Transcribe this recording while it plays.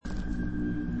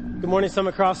Good morning,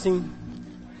 Summit Crossing.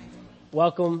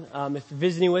 Welcome. If you're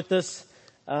visiting with us,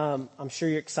 I'm sure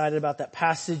you're excited about that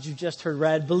passage you just heard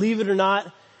read. Believe it or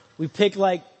not, we picked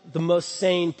like the most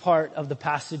sane part of the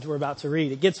passage we're about to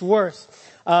read. It gets worse,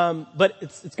 but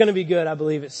it's going to be good. I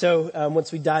believe it. So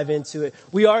once we dive into it,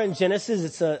 we are in Genesis.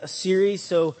 It's a series.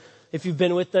 So if you've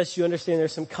been with us, you understand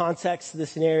there's some context to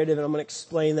this narrative, and I'm going to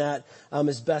explain that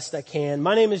as best I can.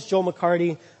 My name is Joel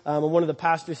McCarty. I'm one of the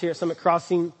pastors here at Summit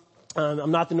Crossing.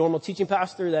 I'm not the normal teaching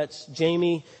pastor. That's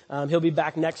Jamie. He'll be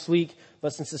back next week. But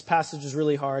since this passage was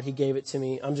really hard, he gave it to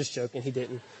me. I'm just joking. He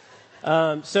didn't.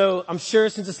 So I'm sure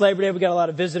since it's Labor Day, we got a lot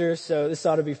of visitors. So this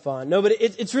ought to be fun. No, but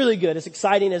it's really good. It's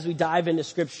exciting as we dive into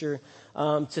Scripture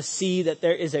to see that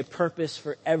there is a purpose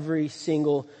for every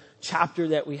single chapter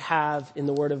that we have in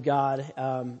the Word of God.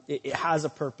 It has a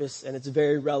purpose, and it's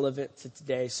very relevant to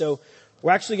today. So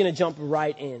we're actually going to jump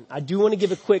right in. I do want to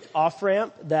give a quick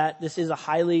off-ramp that this is a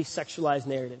highly sexualized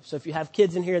narrative. So if you have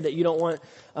kids in here that you don't want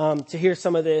to hear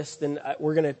some of this, then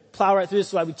we're going to plow right through this. This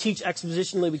is why we teach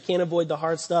expositionally. We can't avoid the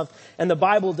hard stuff. And the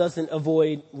Bible doesn't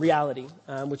avoid reality,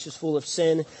 which is full of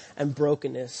sin and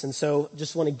brokenness. And so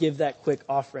just want to give that quick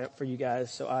off-ramp for you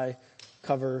guys so I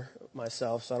cover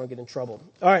myself so I don't get in trouble.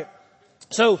 All right.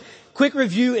 So quick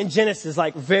review in Genesis,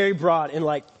 like very broad in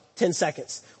like 10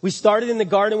 seconds. We started in the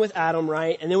garden with Adam,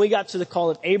 right? And then we got to the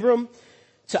call of Abram,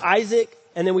 to Isaac,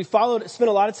 and then we spent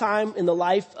a lot of time in the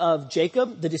life of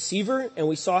Jacob, the deceiver, and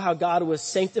we saw how God was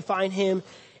sanctifying him.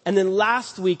 And then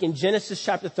last week in Genesis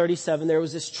chapter 37, there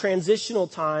was this transitional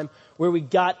time where we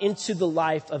got into the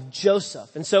life of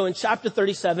Joseph. And so in chapter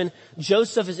 37,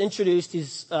 Joseph is introduced.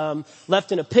 He's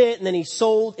left in a pit, and then he's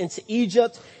sold into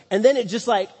Egypt. And then it just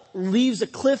like leaves a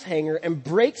cliffhanger and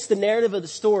breaks the narrative of the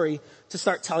story to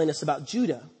start telling us about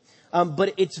Judah.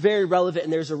 But it's very relevant,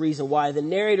 and there's a reason why. The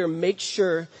narrator makes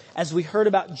sure, as we heard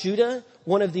about Judah,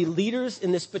 one of the leaders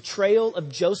in this betrayal of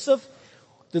Joseph,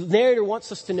 the narrator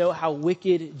wants us to know how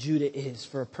wicked Judah is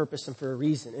for a purpose and for a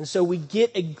reason. And so we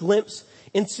get a glimpse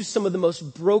into some of the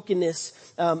most brokenness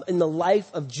in the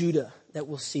life of Judah that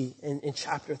we'll see in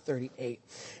chapter 38.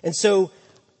 And so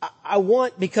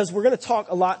because we're going to talk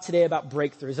a lot today about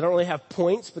breakthroughs. I don't really have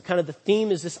points, but kind of the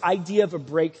theme is this idea of a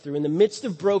breakthrough. In the midst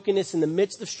of brokenness, in the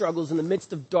midst of struggles, in the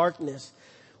midst of darkness,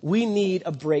 we need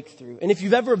a breakthrough. And if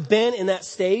you've ever been in that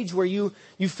stage where you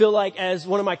feel like, as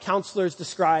one of my counselors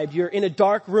described, you're in a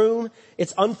dark room,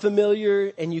 it's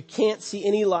unfamiliar, and you can't see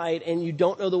any light, and you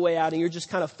don't know the way out, and you're just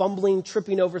kind of fumbling,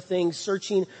 tripping over things,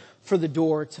 searching for the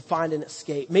door to find an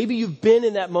escape. Maybe you've been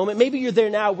in that moment. Maybe you're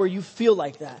there now where you feel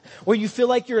like that, where you feel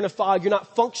like you're in a fog. You're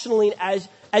not functioning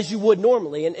as you would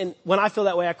normally. And when I feel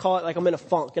that way, I call it like I'm in a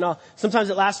funk. And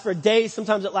sometimes it lasts for a day,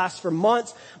 sometimes it lasts for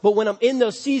months. But when I'm in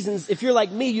those seasons, if you're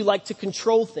like me, you like to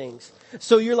control things.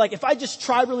 So you're like, if I just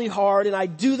try really hard and I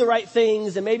do the right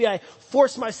things and maybe I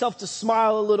force myself to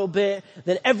smile a little bit,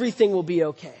 then everything will be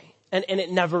okay. And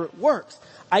it never works.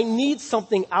 I need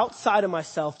something outside of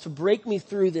myself to break me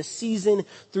through this season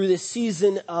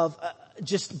of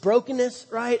just brokenness,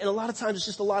 right? And a lot of times it's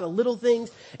just a lot of little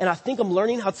things. And I think I'm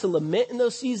learning how to lament in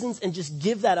those seasons and just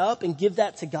give that up and give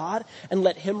that to God and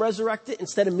let Him resurrect it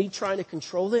instead of me trying to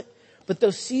control it. But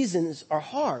those seasons are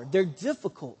hard. They're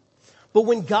difficult. But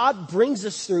when God brings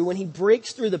us through, when He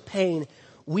breaks through the pain,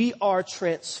 we are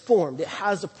transformed. It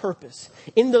has a purpose.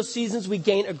 In those seasons, we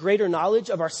gain a greater knowledge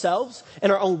of ourselves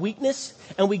and our own weakness,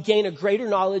 and we gain a greater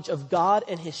knowledge of God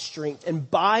and His strength. And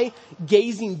by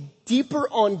gazing deeper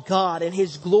on God and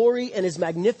His glory and His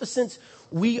magnificence,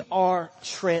 we are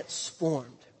transformed.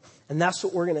 And that's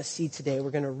what we're going to see today.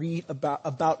 We're going to read about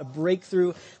a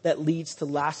breakthrough that leads to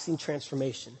lasting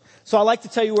transformation. So I like to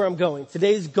tell you where I'm going.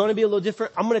 Today is going to be a little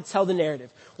different. I'm going to tell the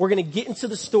narrative. We're going to get into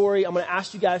the story. I'm going to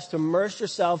ask you guys to immerse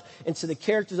yourself into the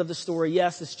characters of the story.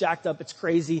 Yes, it's jacked up. It's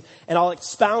crazy. And I'll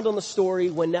expound on the story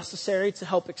when necessary to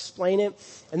help explain it.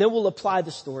 And then we'll apply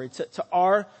the story to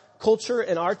our culture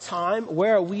and our time.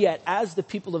 Where are we at as the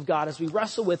people of God as we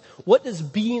wrestle with what does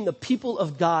being the people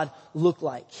of God look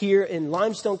like here in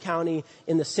Limestone County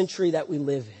in the century that we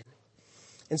live in?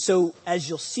 And so as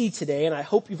you'll see today, and I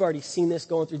hope you've already seen this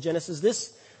going through Genesis,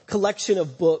 this collection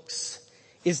of books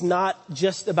is not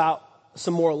just about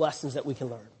some moral lessons that we can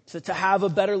learn. So to have a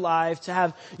better life, to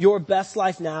have your best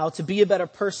life now, to be a better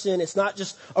person. It's not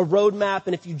just a roadmap.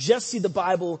 And if you just see the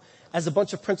Bible as a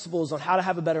bunch of principles on how to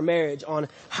have a better marriage, on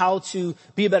how to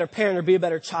be a better parent or be a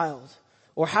better child,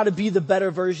 or how to be the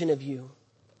better version of you,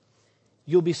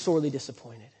 you'll be sorely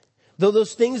disappointed. Though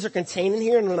those things are contained in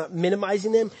here, and we're not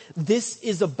minimizing them, this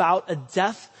is about a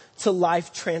death to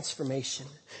life transformation.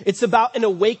 It's about an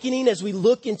awakening as we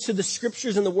look into the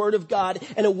Scriptures and the Word of God,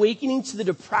 an awakening to the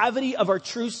depravity of our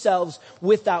true selves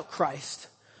without Christ.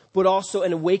 but also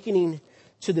an awakening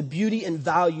to the beauty and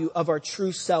value of our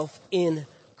true self in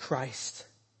Christ.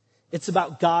 It's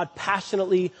about God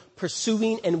passionately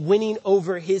pursuing and winning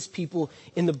over his people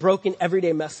in the broken,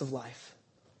 everyday mess of life.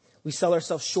 We sell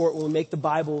ourselves short when we make the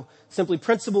Bible simply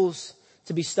principles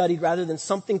to be studied rather than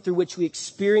something through which we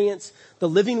experience the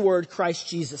living word, Christ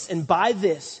Jesus. And by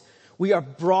this, we are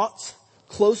brought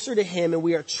closer to him and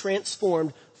we are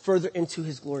transformed further into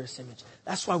his glorious image.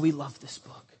 That's why we love this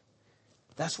book.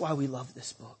 That's why we love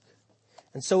this book.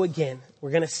 And so again,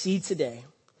 we're going to see today,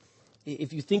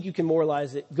 if you think you can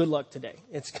moralize it, good luck today.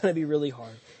 It's going to be really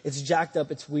hard. It's jacked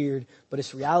up, it's weird, but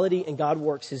it's reality, and God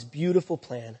works his beautiful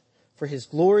plan for his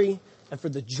glory and for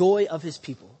the joy of his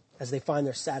people as they find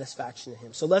their satisfaction in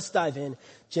him. So let's dive in.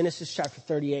 Genesis chapter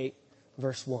 38,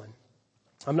 verse 1.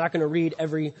 I'm not going to read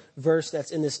every verse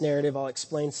that's in this narrative. I'll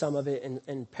explain some of it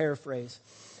and paraphrase.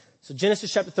 So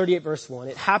Genesis chapter 38, verse 1.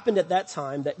 It happened at that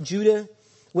time that Judah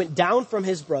went down from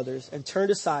his brothers and turned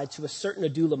aside to a certain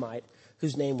Adulamite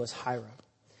whose name was Hira.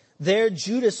 There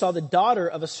Judah saw the daughter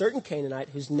of a certain Canaanite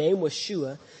whose name was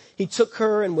Shua. He took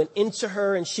her and went into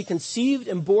her, and she conceived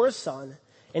and bore a son,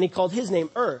 and he called his name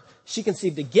She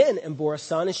conceived again and bore a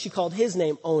son, and she called his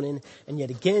name Onan, and yet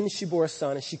again she bore a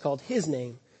son, and she called his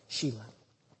name Shelah.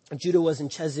 And Judah was in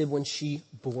Chezib when she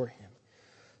bore him.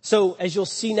 So as you'll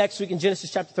see next week in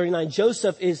Genesis chapter 39,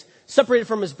 Joseph is separated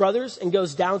from his brothers and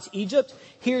goes down to Egypt.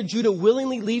 Here Judah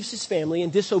willingly leaves his family in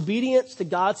disobedience to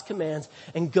God's commands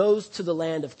and goes to the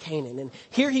land of Canaan. And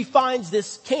here he finds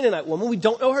this Canaanite woman. We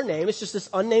don't know her name. It's just this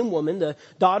unnamed woman, the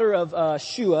daughter of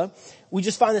Shua. We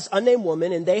just find this unnamed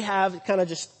woman, and they have kind of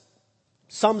just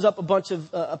sums up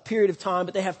a period of time,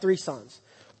 but they have 3 sons,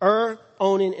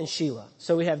 Onan, and Shelah.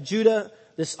 So we have Judah,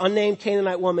 this unnamed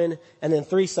Canaanite woman, and then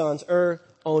 3 sons,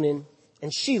 Onan,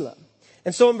 and Shelah.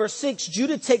 And so in verse 6,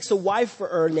 Judah takes a wife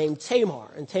for named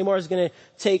Tamar. And Tamar is going to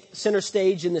take center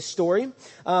stage in this story.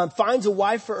 Finds a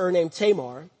wife for named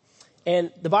Tamar.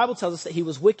 And the Bible tells us that he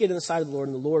was wicked in the sight of the Lord,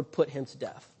 and the Lord put him to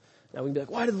death. Now we can be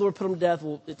like, why did the Lord put him to death?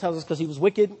 Well, it tells us because he was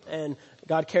wicked, and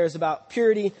God cares about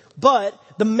purity. But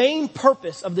the main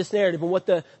purpose of this narrative and what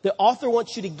the author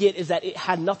wants you to get is that it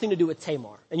had nothing to do with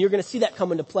Tamar. And you're going to see that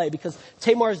come into play because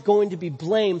Tamar is going to be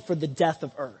blamed for the death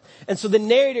of And so the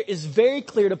narrator is very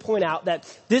clear to point out that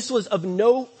this was of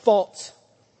no fault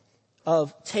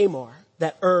of Tamar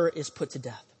that is put to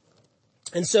death.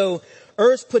 And so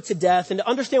is put to death. And to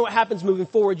understand what happens moving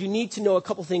forward, you need to know a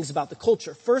couple things about the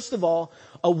culture. First of all,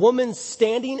 a woman's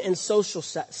standing and social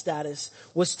status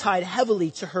was tied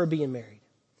heavily to her being married.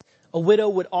 A widow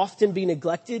would often be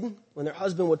neglected when their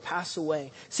husband would pass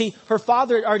away. See, her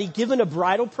father had already given a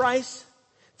bridal price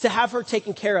to have her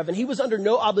taken care of, and he was under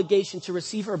no obligation to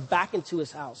receive her back into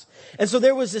his house. And so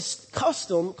there was this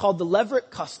custom called the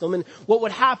Levirate custom, and what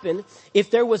would happen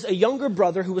if there was a younger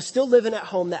brother who was still living at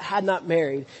home that had not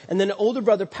married, and then an older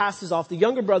brother passes off, the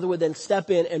younger brother would then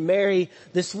step in and marry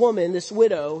this woman, this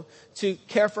widow, to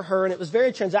care for her. And it was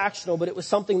very transactional, but it was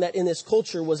something that in this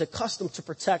culture was a custom to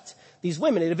protect these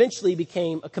women. It eventually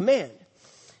became a command.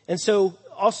 And so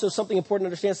also something important to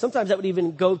understand, sometimes that would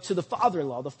even go to the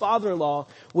father-in-law. The father-in-law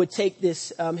would take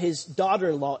this, his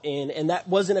daughter-in-law in, and that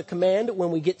wasn't a command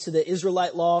when we get to the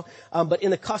Israelite law, but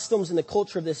in the customs and the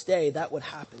culture of this day, that would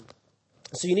happen.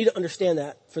 So you need to understand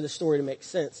that for the story to make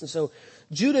sense. And so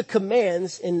Judah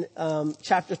commands in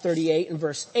chapter 38 and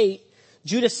verse 8,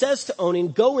 Judah says to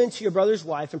Onan, go into your brother's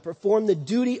wife and perform the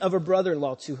duty of a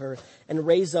brother-in-law to her and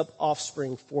raise up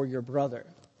offspring for your brother.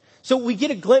 So we get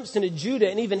a glimpse into Judah,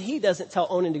 and even he doesn't tell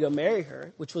Onan to go marry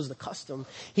her, which was the custom.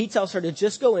 He tells her to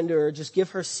just go into her, just give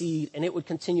her seed, and it would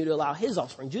continue to allow his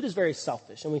offspring. Judah's very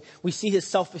selfish, and we see his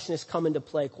selfishness come into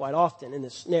play quite often in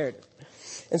this narrative.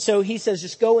 And so he says,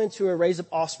 just go into her, raise up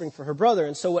offspring for her brother.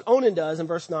 And so what Onan does in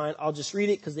verse 9, I'll just read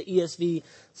it because the ESV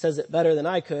says it better than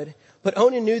I could. But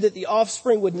Onan knew that the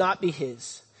offspring would not be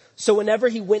his. So whenever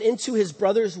he went into his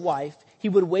brother's wife, he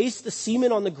would waste the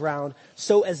semen on the ground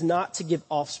so as not to give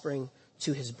offspring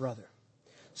to his brother.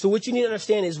 So what you need to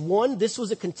understand is, one, this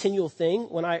was a continual thing.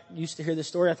 When I used to hear this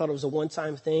story, I thought it was a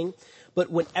one-time thing.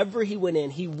 But whenever he went in,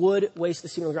 he would waste the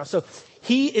semen on the ground. So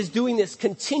he is doing this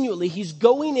continually. He's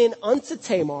going in unto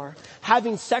Tamar,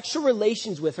 having sexual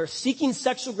relations with her, seeking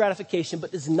sexual gratification,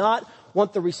 but does not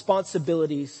want the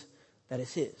responsibilities that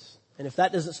is his. And if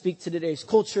that doesn't speak to today's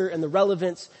culture and the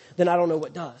relevance, then I don't know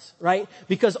what does, right?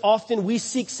 Because often we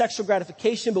seek sexual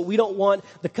gratification, but we don't want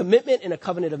the commitment in a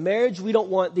covenant of marriage. We don't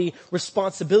want the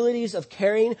responsibilities of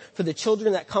caring for the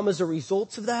children that come as a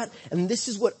result of that. And this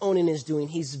is what Onan is doing.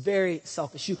 He's very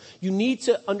selfish. You need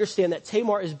to understand that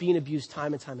Tamar is being abused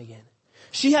time and time again.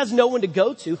 She has no one to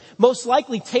go to. Most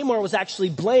likely Tamar was actually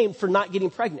blamed for not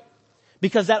getting pregnant,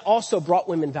 because that also brought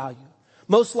women value.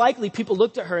 Most likely people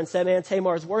looked at her and said, man,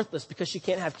 Tamar is worthless because she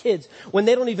can't have kids, when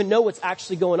they don't even know what's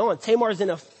actually going on. Tamar's in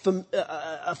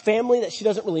a family that she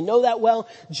doesn't really know that well.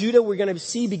 Judah, we're going to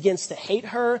see, begins to hate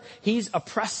her. He's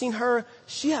oppressing her.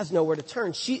 She has nowhere to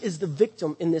turn. She is the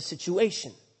victim in this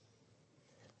situation.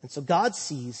 And so God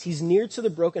sees, he's near to the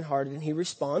brokenhearted, and he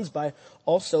responds by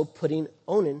also putting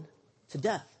Onan to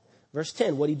death. Verse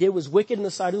 10, what he did was wicked in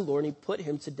the sight of the Lord, and he put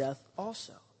him to death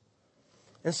also.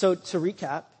 And so to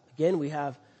recap, again, we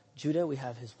have Judah, we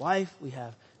have his wife, we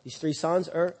have these three sons,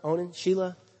 Onan,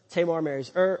 Shelah. Tamar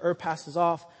marries passes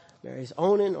off, marries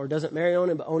Onan, or doesn't marry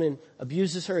Onan, but Onan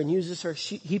abuses her and uses her.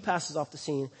 He passes off the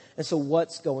scene. And so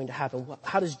what's going to happen?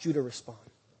 How does Judah respond?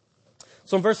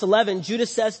 So in verse 11, Judah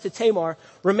says to Tamar,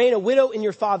 remain a widow in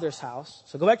your father's house.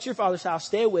 So go back to your father's house,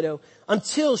 stay a widow,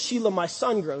 until Shelah, my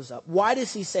son, grows up. Why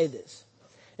does he say this?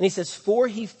 And he says, for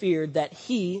he feared that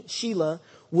he, Shelah,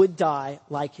 would die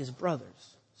like his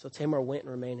brothers. So Tamar went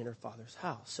and remained in her father's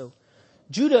house. So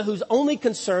Judah, who's only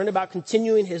concerned about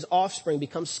continuing his offspring,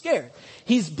 becomes scared.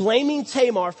 He's blaming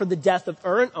Tamar for the death of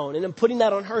and Onan and putting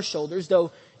that on her shoulders,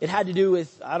 though it had to do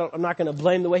with, I'm not going to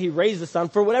blame the way he raised the son.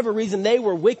 For whatever reason, they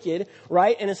were wicked,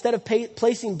 right? And instead of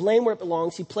placing blame where it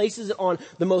belongs, he places it on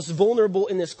the most vulnerable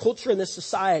in this culture, in this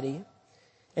society.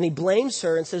 And he blames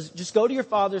her and says, just go to your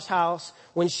father's house.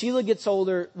 When Shelah gets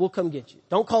older, we'll come get you.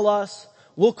 Don't call us.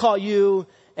 We'll call you.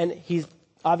 And he's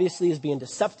obviously is being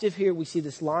deceptive here. We see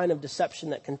this line of deception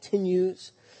that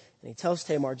continues. And he tells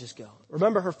Tamar, just go.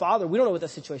 Remember, her father, we don't know what that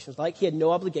situation was like. He had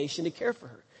no obligation to care for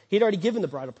her. He had already given the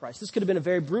bridal price. This could have been a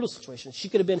very brutal situation. She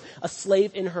could have been a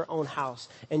slave in her own house.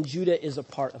 And Judah is a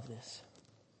part of this.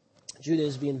 Judah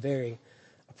is being very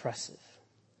oppressive.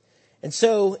 And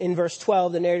so in verse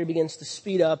 12, the narrator begins to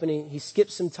speed up, and he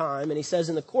skips some time. And he says,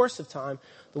 in the course of time,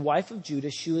 the wife of Judah,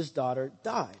 Shua's daughter,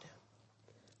 died.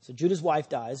 So Judah's wife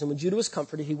dies, and when Judah was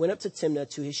comforted, he went up to Timnah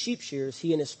to his sheep shearers,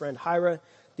 he and his friend Hira,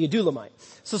 the Adulamite.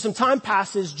 So some time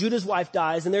passes, Judah's wife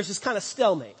dies, and there's this kind of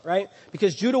stalemate, right?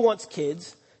 Because Judah wants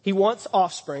kids, he wants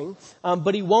offspring,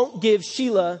 but he won't give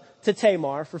Shelah to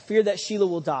Tamar for fear that Shelah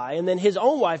will die. And then his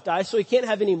own wife dies, so he can't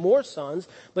have any more sons,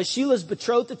 but Shelah's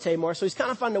betrothed to Tamar, so he's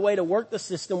kind of finding a way to work the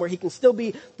system where he can still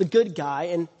be the good guy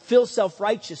and feel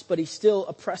self-righteous, but he's still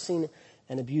oppressing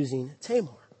and abusing Tamar.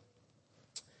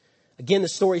 Again, the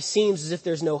story seems as if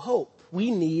there's no hope.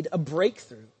 We need a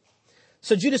breakthrough.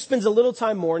 So Judah spends a little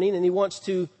time mourning, and he wants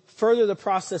to further the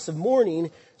process of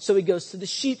mourning, so he goes to the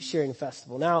sheep shearing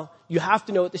festival. Now, you have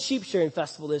to know what the sheep shearing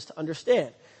festival is to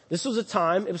understand. This was a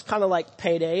time, it was kind of like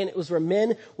payday, and it was where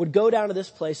men would go down to this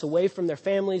place away from their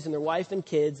families and their wife and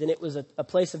kids, and it was a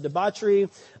place of debauchery.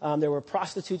 There were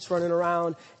prostitutes running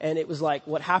around, and it was like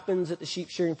what happens at the sheep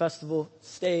shearing festival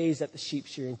stays at the sheep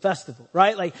shearing festival,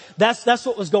 right? Like that's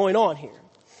what was going on here.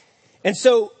 And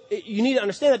so you need to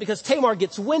understand that because Tamar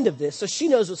gets wind of this, so she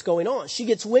knows what's going on. She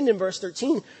gets wind in verse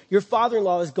 13. Your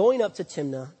father-in-law is going up to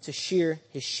Timnah to shear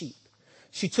his sheep.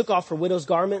 She took off her widow's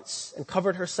garments and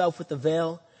covered herself with the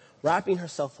veil, wrapping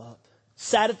herself up,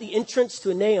 sat at the entrance to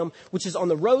Enaim, which is on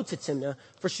the road to Timnah,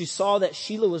 for she saw that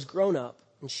Shelah was grown up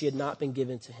and she had not been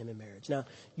given to him in marriage. Now,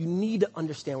 you need to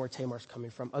understand where Tamar's coming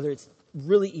from. It's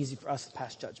really easy for us to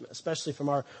pass judgment, especially from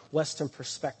our Western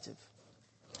perspective.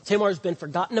 Tamar has been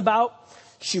forgotten about.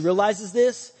 She realizes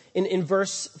this. In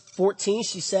verse 14,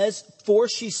 she says, for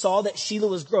she saw that Shelah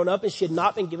was grown up and she had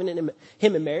not been given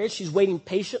him in marriage. She's waiting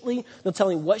patiently, no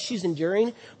telling what she's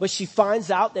enduring. But she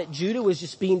finds out that Judah was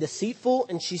just being deceitful,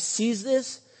 and she sees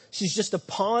this. She's just a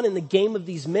pawn in the game of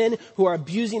these men who are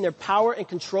abusing their power and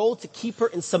control to keep her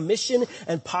in submission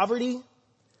and poverty.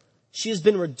 She has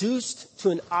been reduced to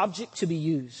an object to be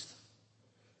used.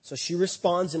 So she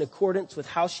responds in accordance with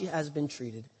how she has been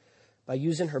treated, by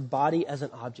using her body as an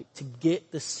object to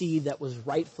get the seed that was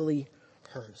rightfully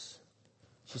hers.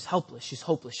 She's helpless. She's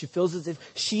hopeless. She feels as if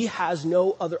she has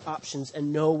no other options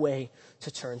and no way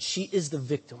to turn. She is the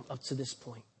victim up to this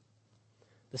point.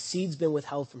 The seed's been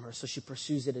withheld from her, so she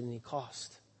pursues it at any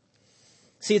cost.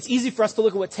 See, it's easy for us to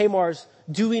look at what Tamar's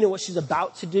doing and what she's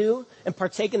about to do and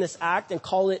partake in this act and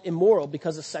call it immoral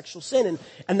because of sexual sin.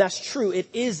 And that's true. It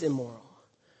is immoral.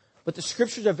 But the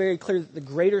scriptures are very clear that the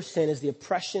greater sin is the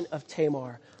oppression of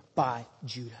Tamar by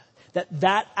Judah.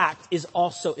 That act is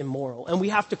also immoral. And we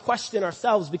have to question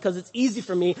ourselves, because it's easy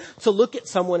for me to look at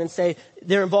someone and say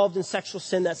they're involved in sexual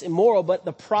sin that's immoral, but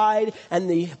the pride and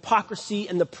the hypocrisy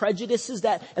and the prejudices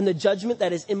and the judgment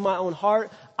that is in my own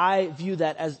heart, I view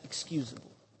that as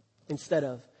excusable instead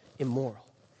of immoral.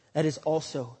 That is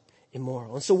also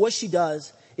immoral. And so what she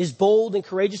does is bold and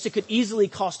courageous. It could easily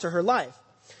cost her life.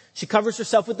 She covers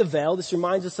herself with the veil. This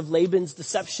reminds us of Laban's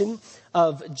deception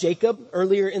of Jacob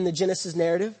earlier in the Genesis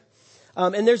narrative.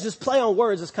 And there's this play on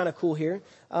words that's kind of cool here.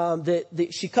 That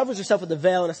she covers herself with the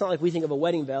veil, and it's not like we think of a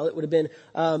wedding veil. It would have been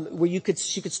where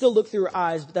she could still look through her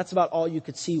eyes, but that's about all you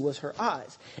could see was her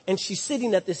eyes. And she's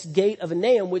sitting at this gate of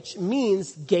Enaim, which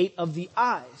means gate of the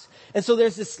eyes. And so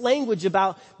there's this language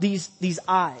about these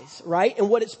eyes, right? And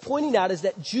what it's pointing out is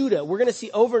that Judah, we're going to see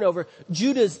over and over,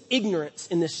 Judah's ignorance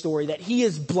in this story, that he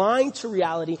is blind to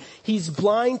reality. He's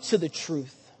blind to the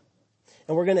truth.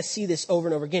 And we're going to see this over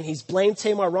and over again. He's blamed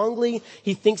Tamar wrongly.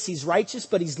 He thinks he's righteous,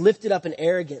 but he's lifted up in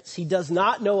arrogance. He does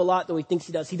not know a lot, though he thinks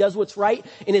he does. He does what's right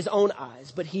in his own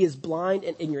eyes, but he is blind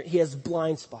and ignorant. He has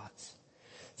blind spots.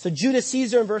 So Judah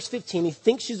sees her in verse 15. He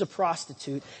thinks she's a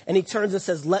prostitute, and he turns and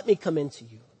says, "Let me come into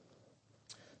you."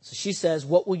 So she says,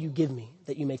 "What will you give me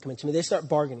that you may come into me?" They start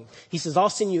bargaining. He says, "I'll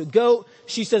send you a goat."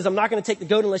 She says, "I'm not going to take the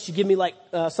goat unless you give me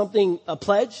a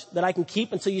pledge that I can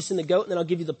keep until you send the goat, and then I'll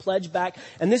give you the pledge back."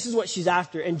 And this is what she's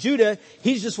after. And Judah,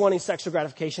 he's just wanting sexual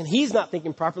gratification. He's not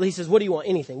thinking properly. He says, "What do you want?"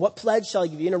 "Anything." "What pledge shall I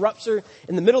give you?" He interrupts her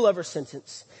in the middle of her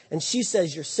sentence. And she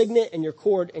says, "Your signet and your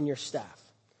cord and your staff."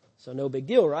 So no big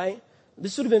deal, right?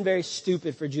 This would have been very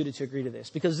stupid for Judah to agree to this,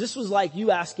 because this was like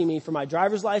you asking me for my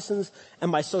driver's license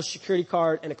and my social security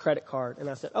card and a credit card. And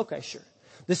I said, okay, sure.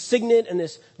 This signet and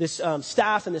this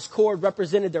staff and this cord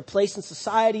represented their place in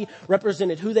society,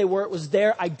 represented who they were. It was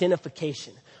their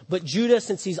identification. But Judah,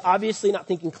 since he's obviously not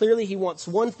thinking clearly, he wants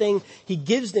one thing. He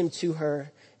gives them to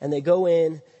her, and they go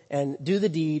in and do the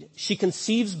deed. She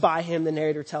conceives by him, the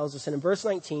narrator tells us. And in verse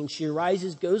 19, she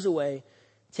arises, goes away,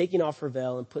 taking off her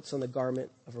veil, and puts on the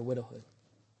garment of her widowhood.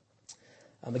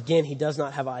 Again, he does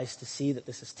not have eyes to see that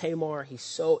this is Tamar. He's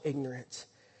so ignorant.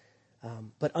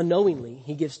 But unknowingly,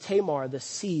 he gives Tamar the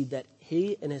seed that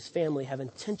he and his family have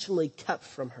intentionally kept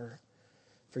from her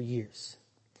for years.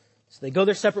 So they go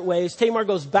their separate ways. Tamar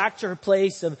goes back to her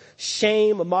place of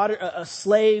shame, a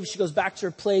slave. She goes back to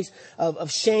her place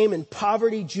of shame and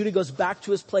poverty. Judah goes back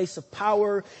to his place of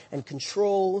power and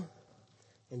control.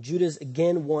 And Judah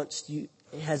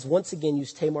has once again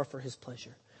used Tamar for his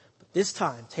pleasure. This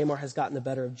time, Tamar has gotten the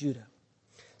better of Judah.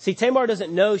 See, Tamar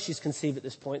doesn't know she's conceived at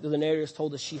this point, though the narrator has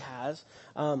told us she has.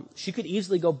 She could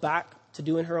easily go back to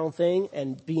doing her own thing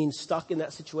and being stuck in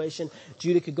that situation.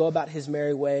 Judah could go about his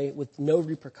merry way with no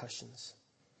repercussions.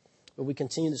 But we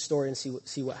continue the story and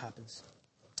see what happens.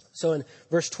 So in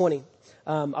verse 20,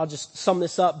 I'll just sum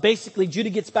this up. Basically, Judah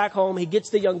gets back home. He gets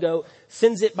the young goat,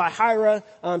 sends it by Hira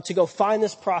to go find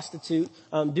this prostitute,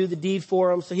 do the deed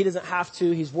for him so he doesn't have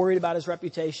to. He's worried about his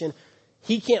reputation.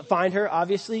 He can't find her,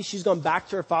 obviously. She's gone back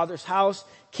to her father's house,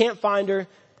 can't find her,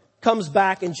 comes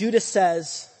back, and Hira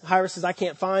says, "I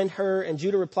can't find her." And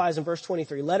Judah replies in verse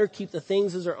 23, "Let her keep the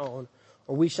things as her own,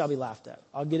 or we shall be laughed at.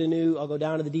 I'll go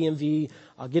down to the DMV,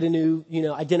 I'll get a new,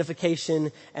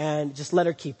 identification, and just let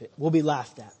her keep it. We'll be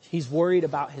laughed at." He's worried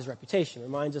about his reputation.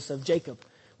 Reminds us of Jacob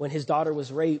when his daughter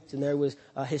was raped and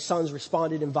his sons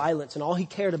responded in violence, and all he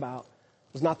cared about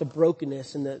was not the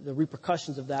brokenness and the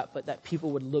repercussions of that, but that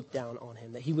people would look down on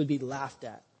him, that he would be laughed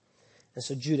at. And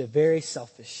so Judah, very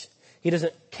selfish. He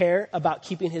doesn't care about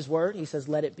keeping his word. He says,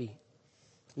 let it be.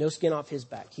 No skin off his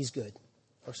back. He's good.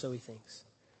 Or so he thinks.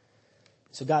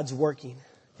 So God's working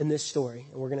in this story,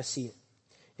 and we're going to see it.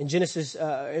 In Genesis,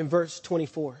 in verse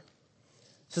 24, it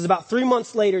says, about 3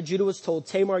 months later, Judah was told,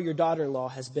 "Tamar, your daughter-in-law,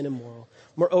 has been immoral.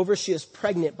 Moreover, she is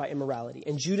pregnant by immorality."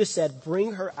 And Judah said,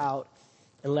 "Bring her out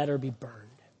and let her be burned."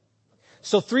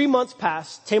 So 3 months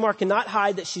pass. Tamar cannot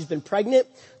hide that she's been pregnant.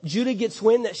 Judah gets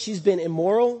wind that she's been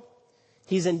immoral.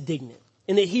 He's indignant.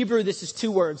 In the Hebrew, this is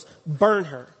 2 words, burn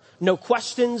her. No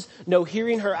questions, no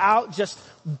hearing her out, just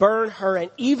burn her.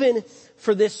 And even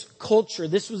for this culture,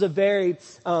 this was a very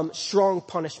strong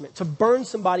punishment. To burn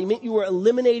somebody meant you were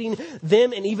eliminating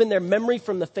them and even their memory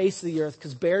from the face of the earth,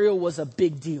 because burial was a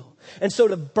big deal. And so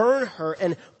to burn her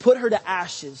and put her to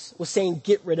ashes was saying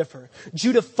get rid of her.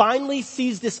 Judah finally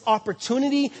sees this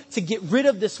opportunity to get rid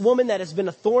of this woman that has been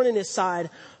a thorn in his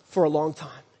side for a long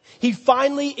time. He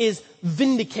finally is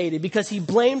vindicated because he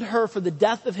blamed her for the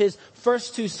death of his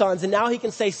first 2 sons. And now he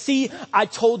can say, see, I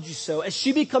told you so. As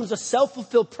she becomes a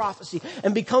self-fulfilled prophecy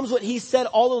and becomes what he said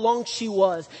all along she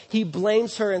was, he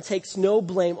blames her and takes no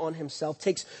blame on himself,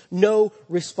 takes no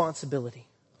responsibility.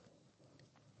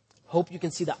 Hope you can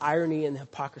see the irony and the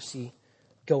hypocrisy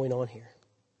going on here.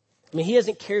 I mean, he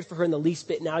hasn't cared for her in the least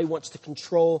bit. Now he wants to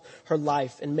control her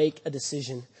life and make a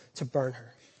decision to burn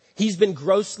her. He's been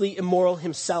grossly immoral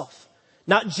himself,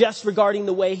 not just regarding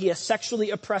the way he has sexually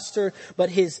oppressed her, but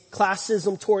his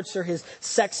classism towards her, his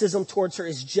sexism towards her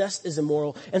is just as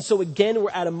immoral. And so again, we're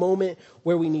at a moment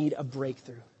where we need a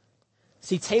breakthrough.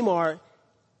 See, Tamar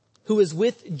who is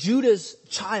with Judah's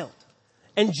child,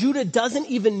 and Judah doesn't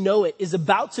even know it, is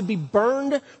about to be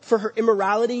burned for her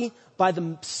immorality by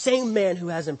the same man who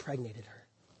has impregnated her.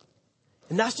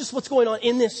 And that's just what's going on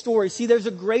in this story. See, there's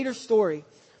a greater story,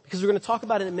 because we're going to talk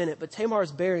about it in a minute, but Tamar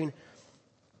is bearing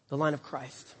the line of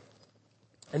Christ.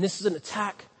 And this is an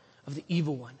attack of the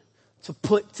evil one to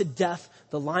put to death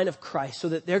the line of Christ so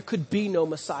that there could be no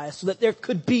Messiah, so that there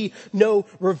could be no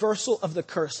reversal of the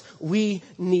curse. We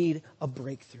need a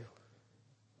breakthrough.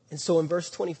 And so in verse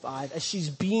 25, as she's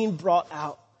being brought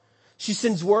out, she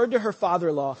sends word to her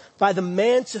father-in-law, by the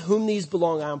man to whom these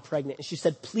belong, I am pregnant. And she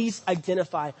said, please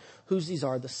identify whose these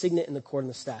are, the signet and the cord and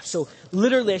the staff. So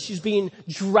literally, as she's being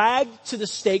dragged to the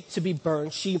stake to be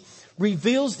burned, she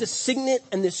reveals the signet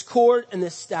and this cord and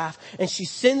this staff. And she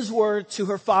sends word to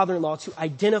her father-in-law to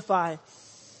identify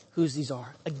whose these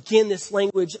are. Again, this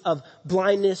language of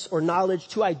blindness or knowledge,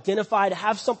 to identify, to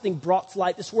have something brought to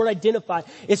light. This word identify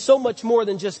is so much more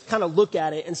than just kind of look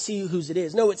at it and see whose it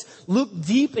is. No, it's look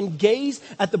deep and gaze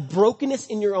at the brokenness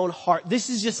in your own heart. This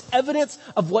is just evidence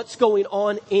of what's going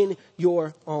on in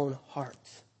your own heart.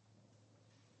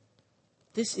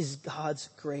 This is God's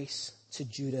grace to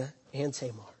Judah and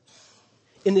Tamar.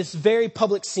 In this very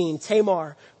public scene,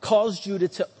 Tamar calls Judah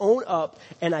to own up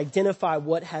and identify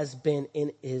what has been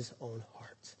in his own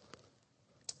heart.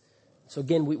 So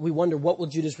again, we wonder, what will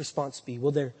Judah's response be?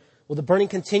 Will the burning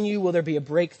continue? Will there be a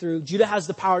breakthrough? Judah has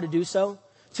the power to do so.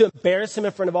 To embarrass him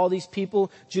in front of all these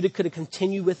people, Judah could have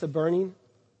continued with the burning.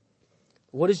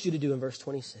 What does Judah do in verse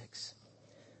 26?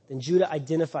 Then Judah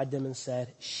identified them and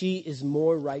said, she is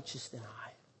more righteous than I.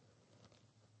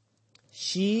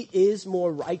 She is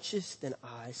more righteous than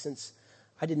I, since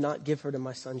I did not give her to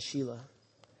my son Shelah,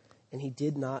 and he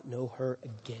did not know her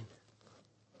again.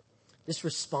 This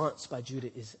response by Judah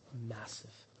is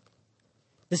massive.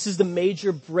 This is the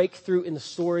major breakthrough in the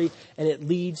story, and it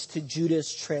leads to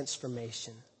Judah's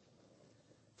transformation.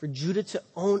 For Judah to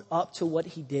own up to what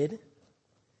he did,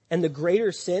 and the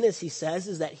greater sin, as he says,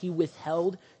 is that he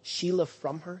withheld Shelah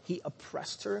from her. He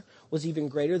oppressed her, was even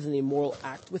greater than the immoral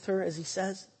act with her, as he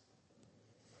says.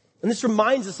 And this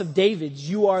reminds us of David's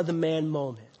 "you are the man"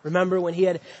 moment. Remember when he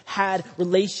had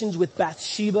relations with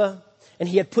Bathsheba and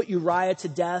he had put Uriah to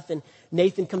death, and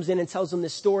Nathan comes in and tells him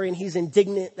this story, and he's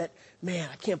indignant that, man,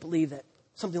 I can't believe that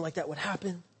something like that would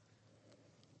happen.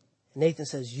 And Nathan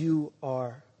says, you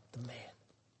are the man.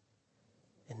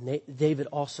 And David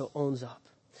also owns up.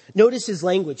 Notice his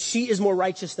language. She is more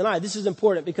righteous than I. This is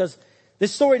important because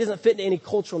this story doesn't fit into any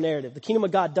cultural narrative. The kingdom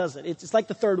of God doesn't. It's like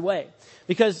the third way.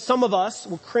 Because some of us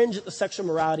will cringe at the sexual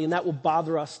morality, and that will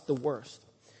bother us the worst.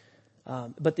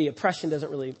 But the oppression doesn't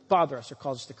really bother us or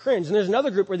cause us to cringe. And there's another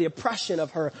group where the oppression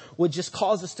of her would just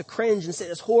cause us to cringe and say,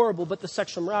 it's horrible, but the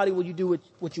sexual morality, well, you do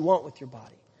what you want with your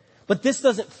body. But this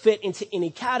doesn't fit into any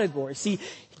category. See,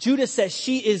 Judah says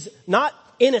she is not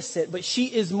innocent, but she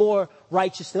is more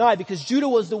righteous than I, because Judah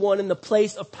was the one in the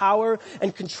place of power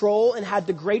and control and had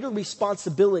the greater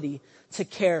responsibility to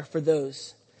care for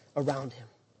those around him.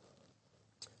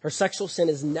 Her sexual sin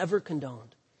is never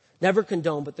condoned,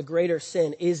 but the greater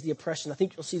sin is the oppression. I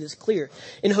think you'll see this clear.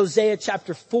 In Hosea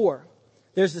chapter 4,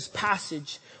 there's this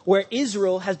passage where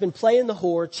Israel has been playing the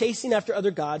whore, chasing after other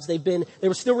gods. They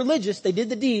were still religious. They did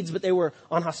the deeds, but they were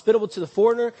unhospitable to the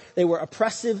foreigner. They were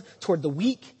oppressive toward the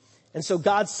weak. And so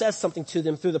God says something to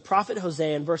them through the prophet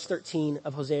Hosea in verse 13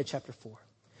 of Hosea chapter 4.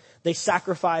 They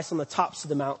sacrifice on the tops of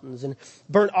the mountains and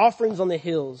burn offerings on the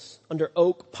hills under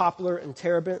oak, poplar, and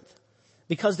terebinth,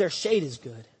 because their shade is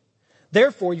good.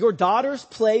 Therefore, your daughters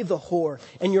play the whore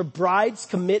and your brides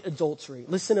commit adultery.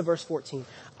 Listen to verse 14.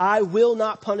 I will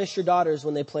not punish your daughters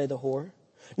when they play the whore,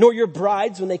 nor your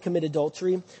brides when they commit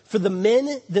adultery. For the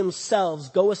men themselves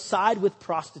go aside with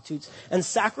prostitutes and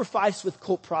sacrifice with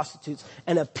cult prostitutes,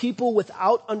 and a people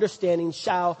without understanding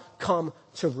shall come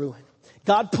to ruin.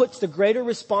 God puts the greater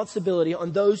responsibility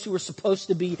on those who were supposed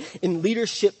to be in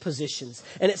leadership positions.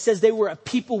 And it says they were a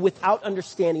people without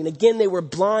understanding. Again, they were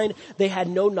blind. They had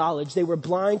no knowledge. They were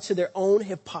blind to their own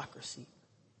hypocrisy.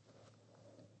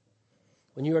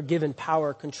 When you are given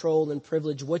power, control, and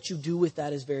privilege, what you do with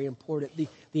that is very important.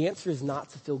 The answer is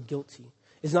not to feel guilty.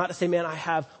 It's not to say, man, I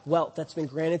have wealth that's been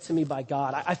granted to me by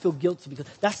God. I feel guilty because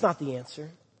that's not the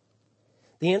answer.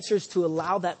 The answer is to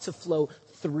allow that to flow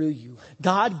through you.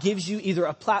 God gives you either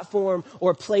a platform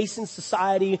or a place in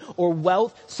society or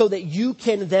wealth so that you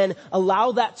can then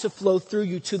allow that to flow through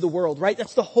you to the world, right?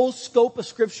 That's the whole scope of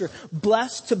Scripture.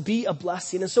 Blessed to be a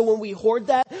blessing. And so when we hoard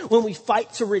that, when we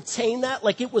fight to retain that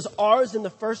like it was ours in the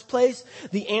first place,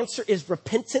 the answer is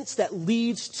repentance that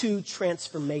leads to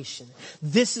transformation.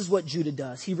 This is what Judah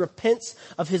does. He repents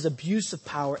of his abuse of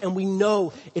power, and we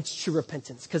know it's true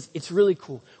repentance because it's really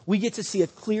cool. We get to see a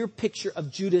clear picture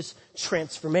of Judah's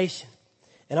transformation.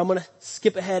 And I'm going to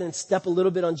skip ahead and step a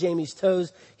little bit on Jamie's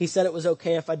toes. He said it was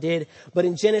okay if I did. But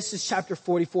in Genesis chapter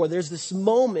 44, there's this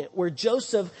moment where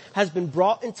Joseph has been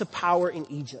brought into power in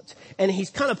Egypt. And he's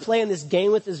kind of playing this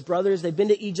game with his brothers. They've been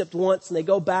to Egypt once and they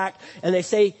go back and they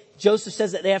say, Joseph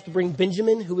says that they have to bring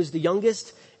Benjamin, who was the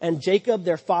youngest. And Jacob,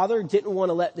 their father, didn't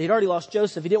want to they'd already lost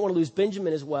Joseph. He didn't want to lose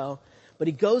Benjamin as well. But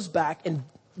he goes back, and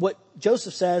what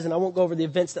Joseph says, and I won't go over the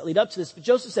events that lead up to this, but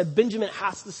Joseph said, Benjamin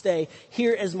has to stay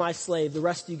here as my slave. The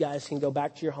rest of you guys can go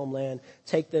back to your homeland,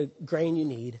 take the grain you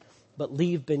need, but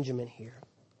leave Benjamin here.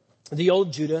 The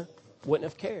old Judah wouldn't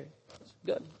have cared.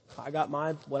 Good. I got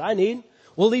what I need.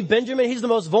 We'll leave Benjamin. He's the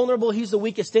most vulnerable. He's the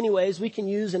weakest anyways. We can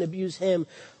use and abuse him.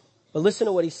 But listen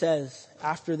to what he says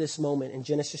after this moment in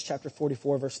Genesis chapter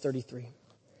 44, verse 33.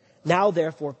 Now,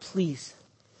 therefore, please,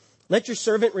 let your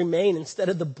servant remain instead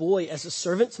of the boy as a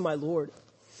servant to my Lord.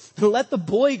 And let the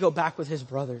boy go back with his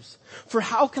brothers. For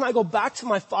how can I go back to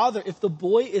my father if the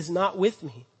boy is not with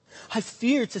me? I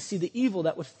fear to see the evil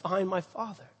that would find my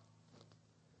father.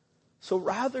 So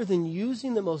rather than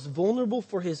using the most vulnerable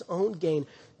for his own gain,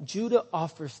 Judah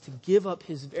offers to give up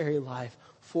his very life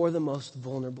for the most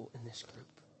vulnerable in this group.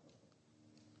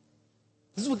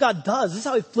 This is what God does. This is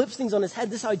how he flips things on his head.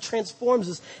 This is how he transforms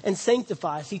us and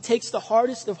sanctifies. He takes the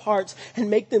hardest of hearts and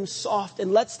makes them soft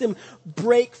and lets them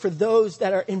break for those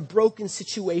that are in broken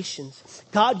situations.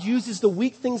 God uses the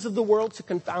weak things of the world to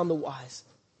confound the wise.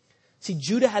 See,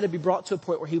 Judah had to be brought to a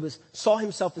point where he saw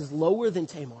himself as lower than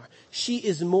Tamar. She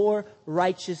is more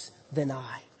righteous than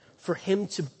I. For him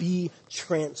to be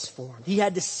transformed. He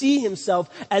had to see himself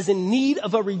as in need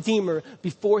of a redeemer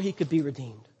before he could be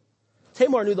redeemed.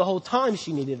 Tamar knew the whole time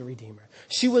she needed a redeemer.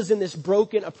 She was in this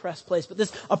broken, oppressed place. But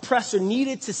this oppressor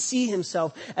needed to see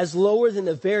himself as lower than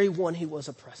the very one he was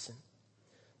oppressing.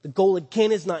 The goal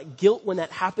again is not guilt when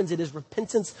that happens. It is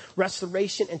repentance,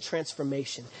 restoration, and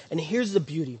transformation. And here's the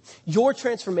beauty. Your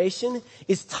transformation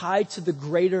is tied to the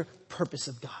greater purpose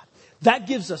of God. That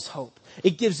gives us hope.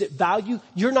 It gives it value.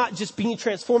 You're not just being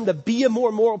transformed to be a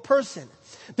more moral person.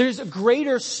 There's a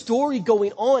greater story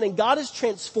going on, and God is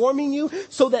transforming you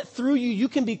so that through you, you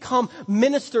can become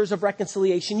ministers of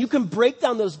reconciliation. You can break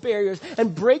down those barriers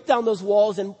and break down those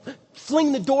walls and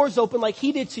fling the doors open like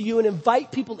he did to you and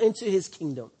invite people into his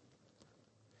kingdom.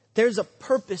 There's a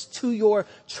purpose to your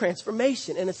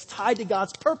transformation, and it's tied to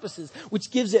God's purposes,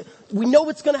 which gives it, we know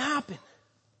what's going to happen.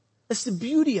 That's the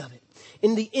beauty of it.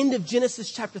 In the end of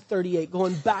Genesis chapter 38,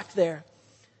 going back there,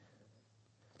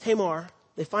 Tamar,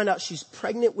 they find out she's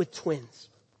pregnant with twins.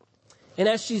 And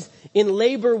as she's in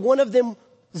labor, one of them,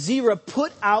 Zerah,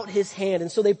 put out his hand.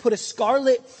 And so they put a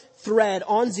scarlet thread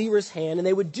on Zerah's hand. And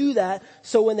they would do that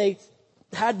so when they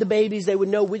had the babies, they would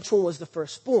know which one was the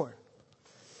firstborn.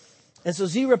 And so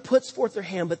Zerah puts forth her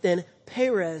hand, but then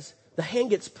Perez, the hand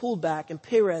gets pulled back and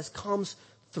Perez comes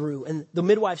through. And the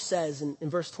midwife says in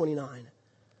verse 29,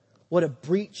 what a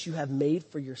breach you have made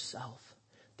for yourself.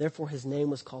 Therefore his name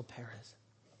was called Perez.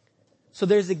 So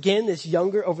there's again this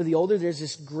younger over the older. There's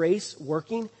this grace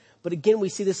working. But again, we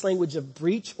see this language of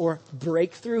breach or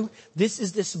breakthrough. This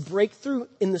is this breakthrough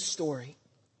in the story.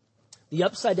 The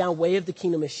upside down way of the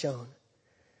kingdom is shown.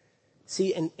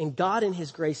 See, and God in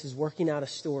his grace is working out a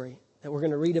story that we're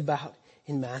going to read about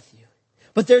in Matthew.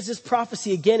 But there's this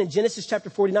prophecy again in Genesis chapter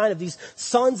 49 of these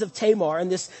sons of Tamar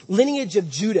and this lineage of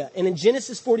Judah. And in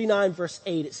Genesis 49 verse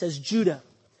 8, it says, Judah,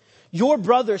 your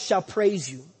brothers shall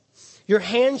praise you. Your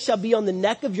hand shall be on the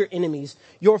neck of your enemies.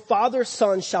 Your father's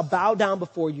son shall bow down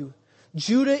before you.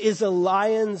 Judah is a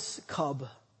lion's cub.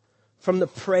 From the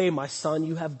prey, my son,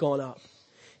 you have gone up.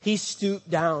 He stooped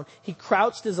down. He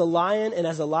crouched as a lion, and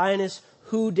as a lioness,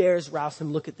 who dares rouse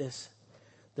him? Look at this.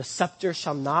 The scepter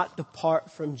shall not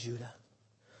depart from Judah,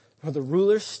 nor the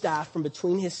ruler's staff from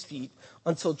between his feet,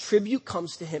 until tribute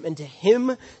comes to him, and to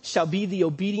him shall be the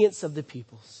obedience of the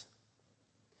peoples.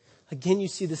 Again, you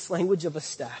see this language of a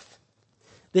staff.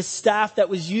 This staff that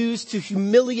was used to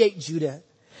humiliate Judah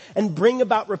and bring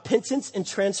about repentance and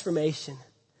transformation.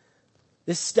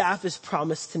 This staff is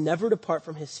promised to never depart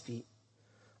from his feet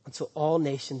until all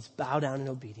nations bow down in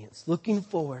obedience, looking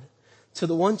forward to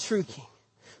the one true King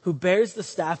who bears the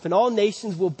staff, and all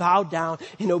nations will bow down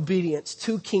in obedience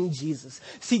to King Jesus.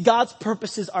 See, God's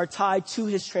purposes are tied to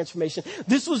his transformation.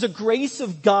 This was a grace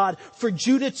of God for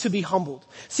Judah to be humbled.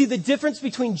 See, the difference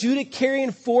between Judah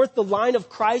carrying forth the line of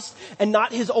Christ and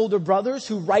not his older brothers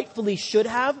who rightfully should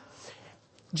have,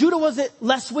 Judah wasn't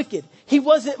less wicked. He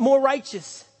wasn't more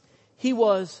righteous. He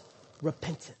was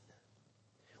repentant.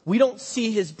 We don't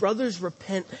see his brothers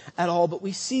repent at all, but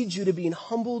we see Judah being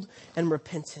humbled and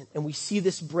repentant. And we see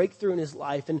this breakthrough in his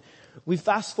life. And we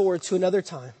fast forward to another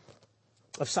time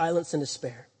of silence and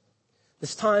despair.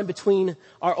 This time between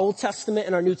our Old Testament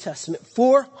and our New Testament.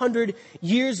 400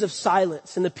 years of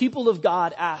silence. And the people of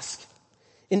God ask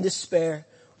in despair,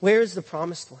 where is the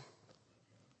promised one?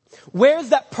 Where is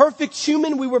that perfect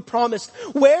human we were promised?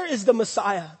 Where is the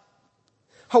Messiah?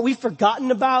 Are we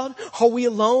forgotten about? Are we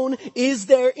alone? Is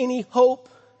there any hope?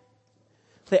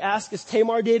 They ask as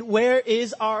Tamar did, where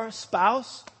is our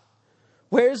spouse?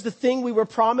 Where is the thing we were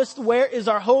promised? Where is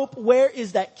our hope? Where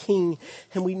is that king?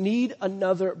 And we need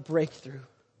another breakthrough.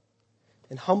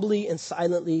 And humbly and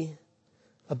silently,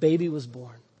 a baby was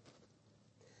born.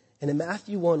 And in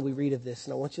Matthew 1, we read of this,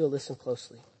 and I want you to listen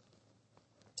closely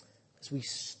as we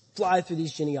fly through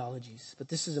these genealogies. But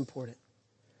this is important.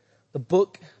 The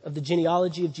book of the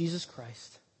genealogy of Jesus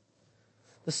Christ,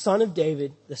 the son of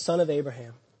David, the son of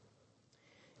Abraham.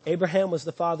 Abraham was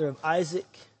the father of Isaac,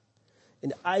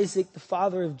 and Isaac the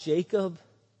father of Jacob,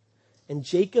 and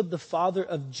Jacob the father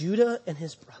of Judah and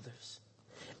his brothers,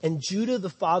 and Judah the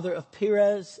father of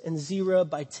Perez and Zerah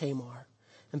by Tamar,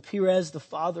 and Perez the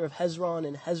father of Hezron,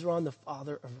 and Hezron the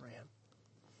father of Ram.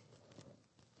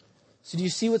 So do you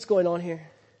see what's going on here?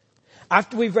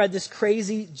 After we've read this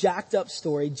crazy, jacked up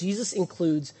story, Jesus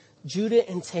includes Judah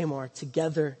and Tamar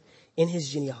together in his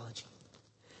genealogy.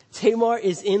 Tamar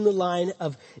is in the line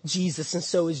of Jesus, and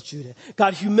so is Judah.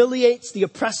 God humiliates the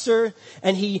oppressor,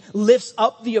 and he lifts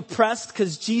up the oppressed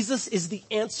because Jesus is the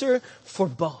answer for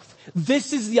both.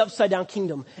 This is the upside down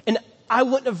kingdom. And I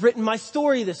wouldn't have written my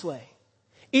story this way.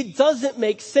 It doesn't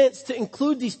make sense to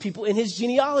include these people in his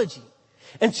genealogy.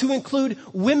 And to include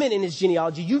women in his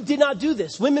genealogy. You did not do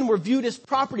this. Women were viewed as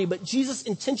property, but Jesus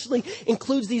intentionally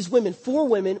includes these women, 4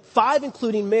 women, 5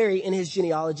 including Mary in his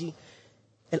genealogy.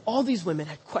 And all these women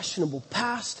had questionable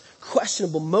past,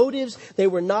 questionable motives. They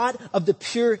were not of the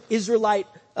pure Israelite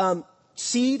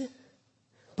seed,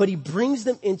 but he brings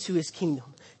them into his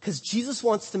kingdom. Because Jesus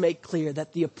wants to make clear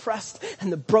that the oppressed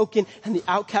and the broken and the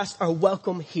outcast are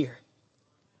welcome here.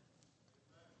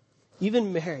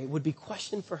 Even Mary would be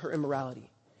questioned for her immorality.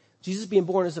 Jesus being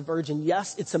born as a virgin,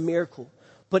 yes, it's a miracle,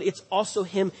 but it's also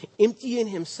him emptying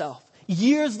himself.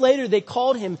 Years later, they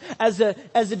called him as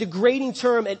a degrading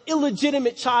term, an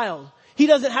illegitimate child. He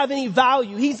doesn't have any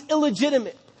value. He's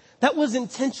illegitimate. That was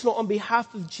intentional on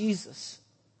behalf of Jesus.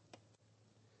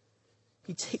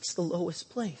 He takes the lowest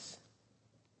place.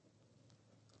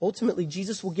 Ultimately,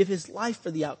 Jesus will give his life for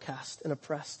the outcast and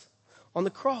oppressed on the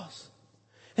cross.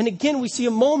 And again, we see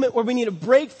a moment where we need a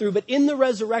breakthrough, but in the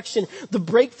resurrection, the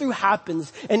breakthrough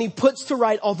happens and he puts to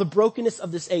right all the brokenness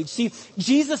of this age. See,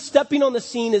 Jesus stepping on the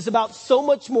scene is about so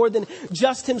much more than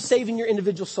just him saving your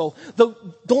individual soul. Though,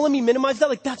 don't let me minimize that.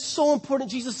 Like, that's so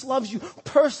important. Jesus loves you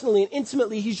personally and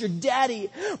intimately. He's your daddy,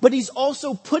 but he's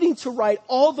also putting to right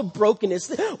all the brokenness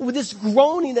with this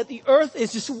groaning that the earth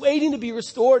is just waiting to be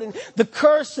restored, and the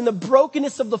curse and the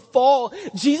brokenness of the fall.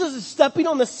 Jesus is stepping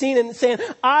on the scene and saying,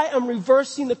 I am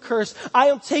reversing the curse. I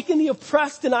am taking the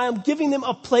oppressed and I am giving them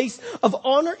a place of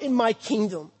honor in my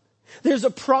kingdom. There's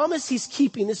a promise he's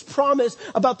keeping, this promise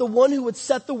about the one who would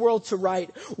set the world to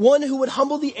right, one who would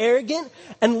humble the arrogant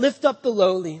and lift up the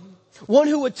lowly, one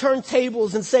who would turn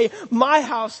tables and say, my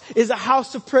house is a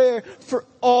house of prayer for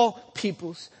all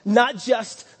peoples, not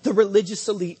just the religious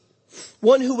elite,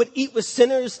 one who would eat with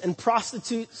sinners and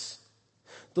prostitutes,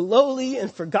 the lowly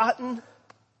and forgotten,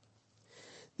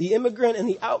 the immigrant and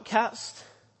the outcast,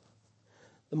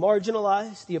 the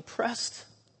marginalized, the oppressed,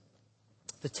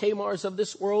 the Tamars of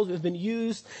this world who have been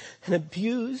used and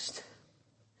abused.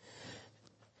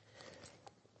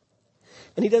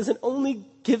 And he doesn't only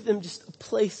give them just a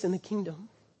place in the kingdom.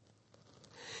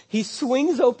 He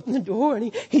swings open the door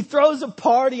and he throws a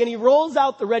party and he rolls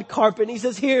out the red carpet and he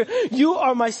says, here, you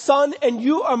are my son and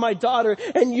you are my daughter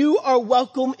and you are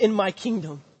welcome in my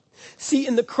kingdom. See,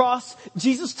 in the cross,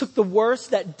 Jesus took the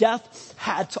worst that death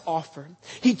had to offer.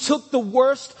 He took the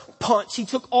worst punch. He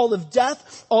took all of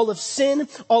death, all of sin,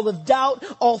 all of doubt,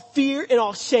 all fear, and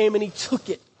all shame, and he took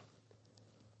it.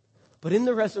 But in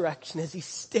the resurrection, as he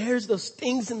stares those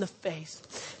things in the face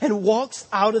and walks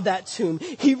out of that tomb,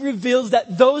 he reveals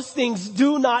that those things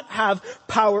do not have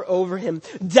power over him.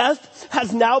 Death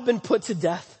has now been put to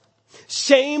death.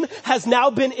 Shame has now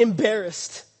been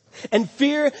embarrassed, and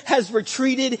fear has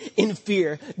retreated in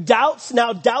fear. Doubts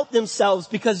now doubt themselves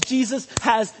because Jesus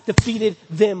has defeated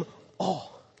them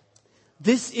all.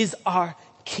 This is our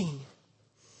King.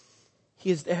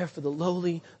 He is there for the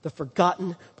lowly, the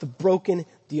forgotten, the broken,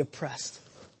 the oppressed.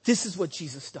 This is what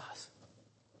Jesus does.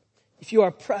 If you are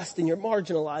oppressed and you're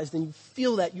marginalized and you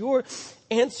feel that, your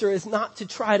answer is not to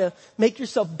try to make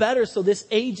yourself better so this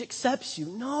age accepts you.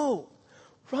 No.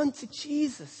 Run to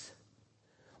Jesus.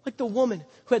 Like the woman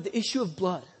who had the issue of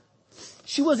blood.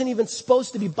 She wasn't even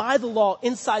supposed to be by the law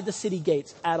inside the city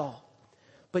gates at all.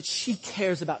 But she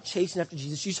cares about chasing after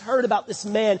Jesus. She's heard about this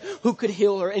man who could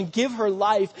heal her and give her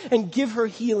life and give her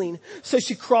healing. So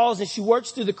she crawls and she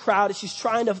works through the crowd and she's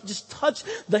trying to just touch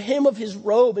the hem of his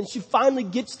robe. And she finally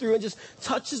gets through and just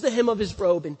touches the hem of his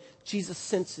robe. And Jesus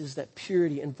senses that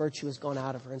purity and virtue has gone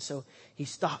out of her. And so he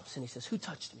stops and he says, "Who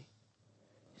touched me?"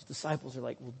 His disciples are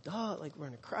like, "Well, duh, like we're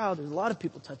in a crowd. There's a lot of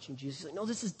people touching Jesus." He's like, "No,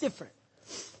 this is different."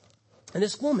 And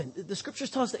this woman, the scriptures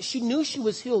tell us that she knew she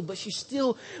was healed, but she's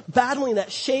still battling that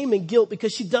shame and guilt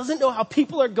because she doesn't know how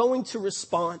people are going to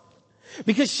respond.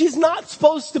 Because she's not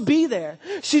supposed to be there.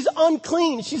 She's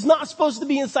unclean. She's not supposed to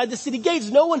be inside the city gates.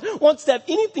 No one wants to have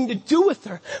anything to do with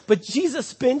her. But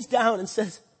Jesus bends down and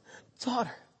says,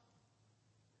 "Daughter,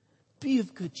 be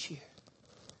of good cheer.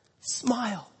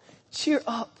 Smile. Cheer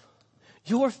up.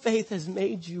 Your faith has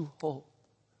made you whole."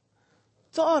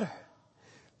 Daughter,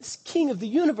 this King of the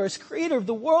universe, creator of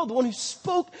the world, the one who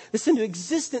spoke this into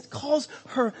existence, calls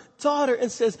her daughter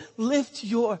and says, "Lift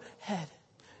your head.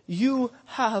 You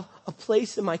have a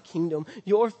place in my kingdom.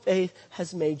 Your faith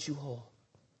has made you whole."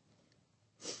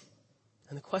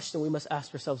 And the question we must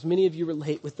ask ourselves, many of you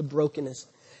relate with the brokenness.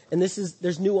 And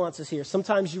there's nuances here.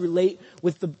 Sometimes you relate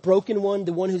with the broken one,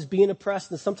 the one who's being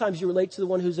oppressed, and sometimes you relate to the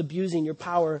one who's abusing your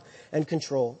power and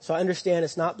control. So I understand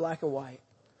it's not black and white.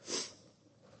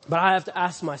 But I have to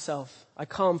ask myself, I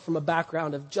come from a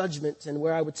background of judgment and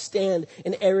where I would stand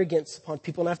in arrogance upon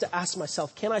people. And I have to ask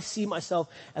myself, can I see myself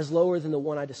as lower than the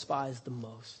one I despise the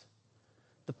most?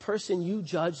 The person you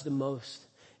judge the most.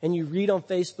 And you read on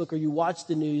Facebook or you watch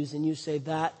the news and you say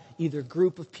that either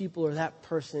group of people or that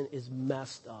person is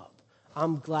messed up.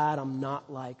 I'm glad I'm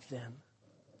not like them.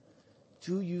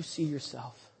 Do you see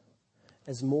yourself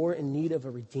as more in need of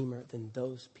a redeemer than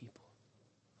those people?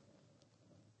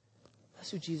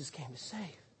 That's who Jesus came to save.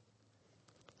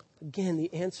 Again,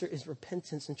 the answer is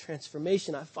repentance and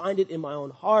transformation. I find it in my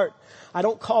own heart. I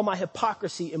don't call my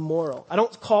hypocrisy immoral. I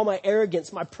don't call my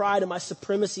arrogance, my pride, and my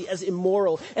supremacy as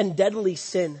immoral and deadly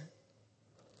sin.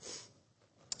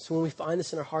 So when we find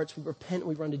this in our hearts, we repent and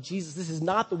we run to Jesus. This is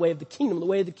not the way of the kingdom. The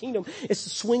way of the kingdom is to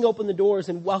swing open the doors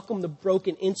and welcome the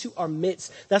broken into our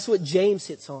midst. That's what James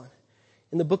hits on.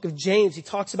 In the book of James, he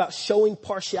talks about showing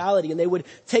partiality, and they would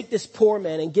take this poor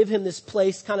man and give him this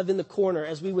place kind of in the corner,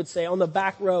 as we would say, on the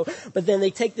back row. But then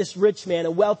they take this rich man,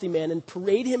 a wealthy man, and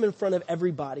parade him in front of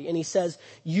everybody. And he says,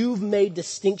 "You've made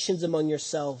distinctions among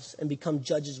yourselves and become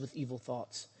judges with evil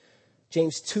thoughts."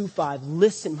 James 2:5,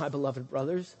 "Listen, my beloved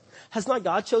brothers, has not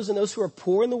God chosen those who are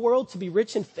poor in the world to be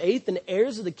rich in faith and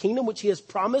heirs of the kingdom which he has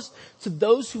promised to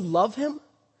those who love him?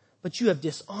 But you have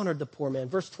dishonored the poor man."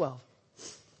 Verse 12.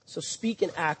 "So speak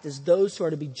and act as those who are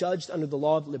to be judged under the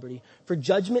law of liberty. For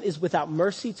judgment is without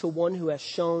mercy to one who has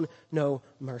shown no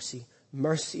mercy.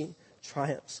 Mercy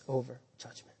triumphs over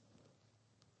judgment."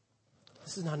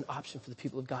 This is not an option for the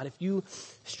people of God. If you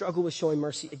struggle with showing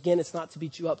mercy, again, it's not to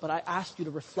beat you up, but I ask you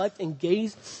to reflect and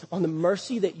gaze on the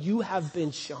mercy that you have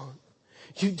been shown.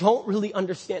 You don't really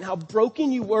understand how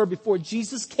broken you were before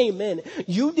Jesus came in.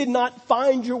 You did not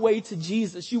find your way to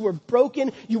Jesus. You were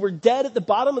broken. You were dead at the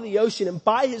bottom of the ocean. And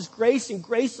by his grace and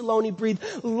grace alone, he breathed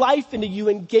life into you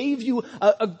and gave you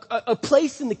a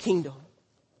place in the kingdom.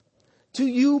 Do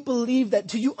you believe that?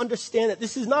 Do you understand that?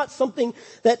 This is not something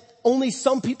that only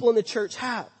some people in the church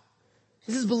have.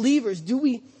 This is believers. Do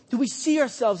we see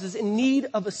ourselves as in need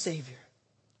of a Savior?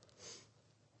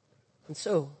 And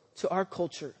so, to our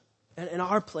culture, and in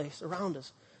our place around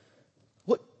us,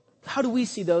 how do we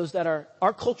see those that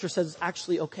our culture says it's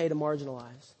actually okay to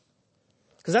marginalize?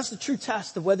 Because that's the true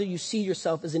test of whether you see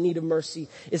yourself as in need of mercy,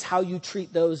 is how you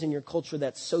treat those in your culture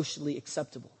that's socially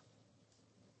acceptable.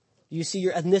 You see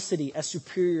your ethnicity as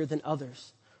superior than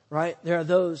others, right? There are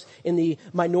those in the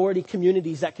minority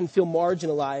communities that can feel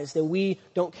marginalized, and we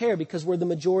don't care because we're the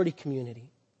majority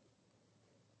community.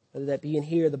 Whether that be in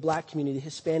here, the black community, the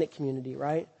Hispanic community,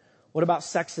 right? What about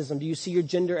sexism? Do you see your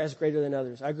gender as greater than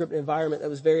others? I grew up in an environment that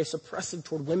was very suppressive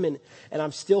toward women, and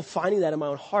I'm still finding that in my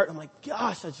own heart. I'm like,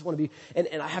 gosh, I just want to be,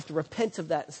 and I have to repent of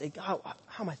that and say, God,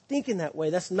 how am I thinking that way?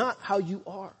 That's not how you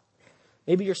are.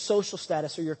 Maybe your social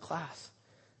status or your class.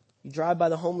 You drive by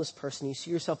the homeless person, you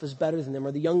see yourself as better than them,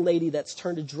 or the young lady that's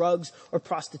turned to drugs or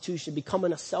prostitution,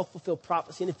 becoming a self-fulfilled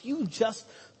prophecy. And if you just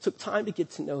took time to get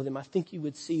to know them, I think you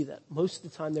would see that most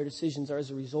of the time their decisions are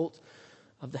as a result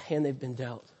of the hand they've been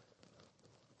dealt.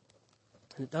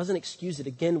 And it doesn't excuse it.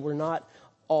 Again, we're not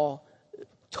all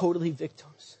totally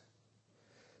victims.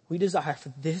 We desire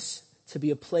for this to be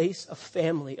a place of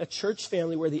family, a church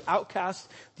family where the outcast,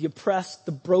 the oppressed,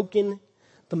 the broken,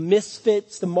 the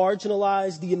misfits, the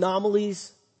marginalized, the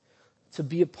anomalies, to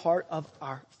be a part of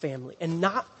our family. And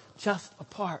not just a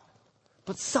part,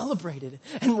 but celebrated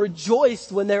and rejoiced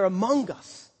when they're among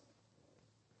us.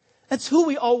 That's who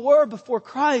we all were before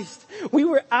Christ. We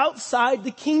were outside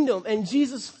the kingdom, and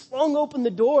Jesus flung open the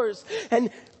doors and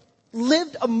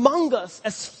lived among us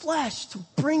as flesh to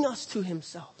bring us to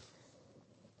himself.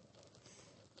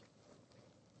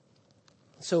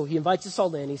 So he invites us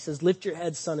all in. He says, lift your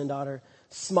head, son and daughter.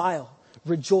 Smile,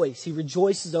 rejoice. He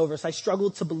rejoices over us. I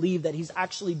struggle to believe that he's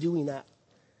actually doing that.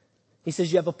 He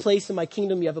says, you have a place in my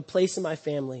kingdom. You have a place in my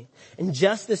family. And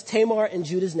just as Tamar and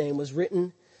Judah's name was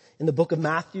written in the book of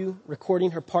Matthew,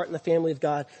 recording her part in the family of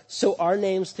God, so our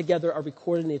names together are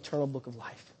recorded in the eternal book of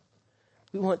life.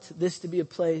 We want this to be a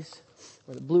place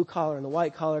where the blue collar and the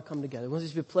white collar come together. We want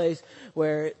this to be a place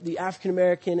where the African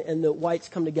American and the whites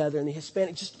come together, and the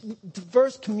Hispanic, just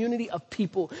diverse community of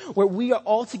people where we are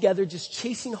all together just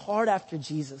chasing hard after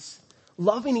Jesus,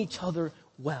 loving each other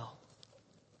well.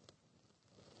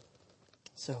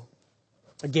 So,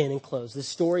 again, in close, this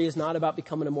story is not about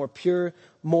becoming a more pure,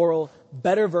 moral,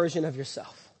 better version of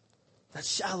yourself. That's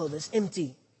shallow, that's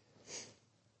empty.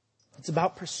 It's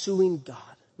about pursuing God,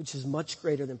 which is much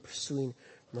greater than pursuing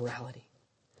morality.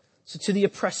 So to the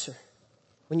oppressor,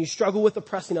 when you struggle with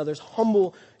oppressing others,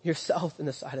 humble yourself in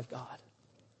the sight of God.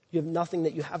 You have nothing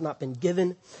that you have not been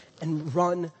given, and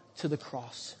run to the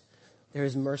cross. There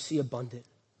is mercy abundant.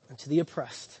 And to the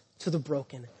oppressed, to the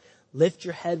broken, lift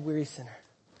your head, weary sinner.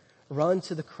 Run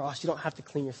to the cross. You don't have to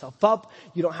clean yourself up.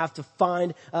 You don't have to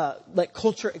let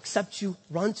culture accept you.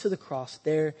 Run to the cross.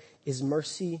 There is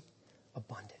mercy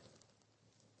abundant.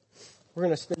 We're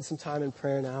going to spend some time in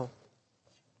prayer now.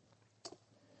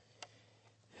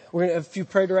 We're going to have a few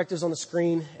prayer directors on the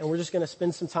screen, and we're just going to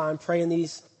spend some time praying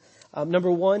these. Number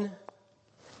one,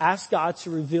 ask God to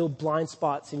reveal blind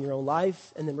spots in your own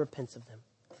life and then repent of them.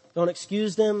 Don't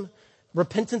excuse them.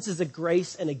 Repentance is a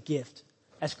grace and a gift.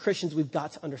 As Christians, we've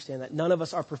got to understand that. None of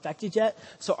us are perfected yet,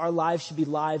 so our lives should be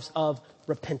lives of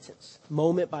repentance,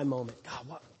 moment by moment.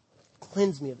 God,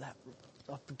 cleanse me of that.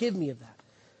 Forgive me of that.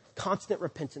 Constant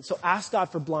repentance. So ask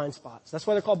God for blind spots. That's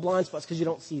why they're called blind spots, because you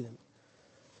don't see them.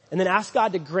 And then ask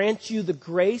God to grant you the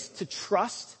grace to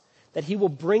trust that he will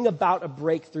bring about a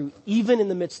breakthrough even in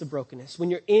the midst of brokenness. When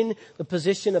you're in the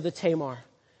position of the Tamar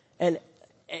and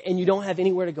you don't have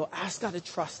anywhere to go, ask God to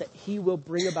trust that he will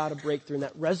bring about a breakthrough, and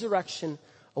that resurrection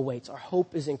awaits. Our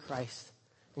hope is in Christ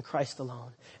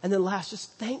alone. And then last, just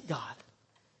thank God.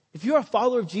 If you're a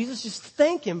follower of Jesus, just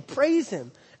thank him, praise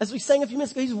him. As we sang a few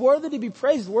minutes ago, he's worthy to be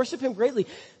praised. Worship him greatly.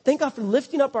 Thank God for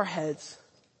lifting up our heads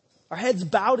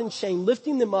bowed in shame,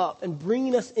 lifting them up and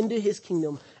bringing us into his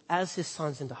kingdom as his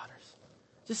sons and daughters.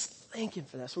 Just thank him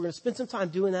for that. So we're going to spend some time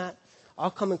doing that.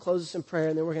 I'll come and close us in prayer,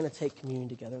 and then we're going to take communion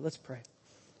together. Let's pray.